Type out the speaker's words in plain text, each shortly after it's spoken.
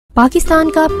پاکستان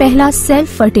کا پہلا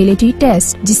self fertility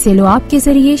test جس سے لعاب کے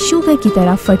ذریعے شوگر کی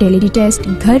طرح فرٹیلیٹی ٹیسٹ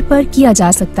گھر پر کیا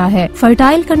جا سکتا ہے۔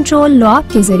 فرٹائل کنٹرول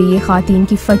لعاب کے ذریعے خواتین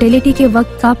کی فرٹیلیٹی کے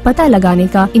وقت کا پتہ لگانے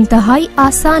کا انتہائی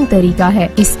آسان طریقہ ہے۔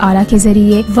 اس آلہ کے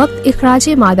ذریعے وقت اخراج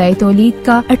مادہ تولید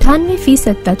کا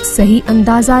 98% تک صحیح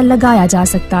اندازہ لگایا جا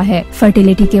سکتا ہے۔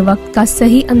 فرٹیلیٹی کے وقت کا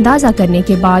صحیح اندازہ کرنے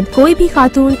کے بعد کوئی بھی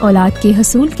خاتون اولاد کے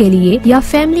حصول کے لیے یا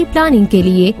فیملی پلاننگ کے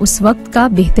لیے اس وقت کا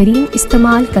بہترین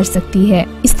استعمال کر سکتی ہے۔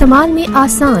 استعمال میں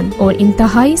آسان اور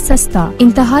انتہائی سستا،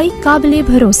 انتہائی قابل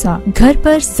بھروسہ، گھر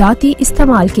پر ذاتی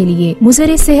استعمال کے لیے،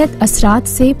 مضر صحت اثرات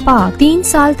سے پاک، 3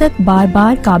 سال تک بار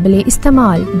بار قابل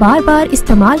استعمال، بار بار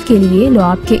استعمال کے لیے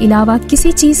لعاب کے علاوہ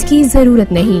کسی چیز کی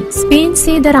ضرورت نہیں۔ اسپین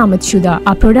سے درآمد شدہ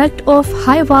product of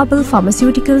high وابل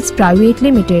pharmaceuticals private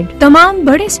limited تمام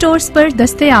بڑے اسٹورز پر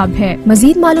دستیاب ہے۔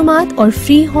 مزید معلومات اور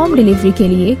فری ہوم ڈیلیوری کے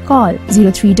لیے کال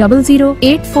 0300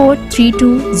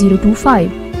 8432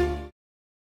 025۔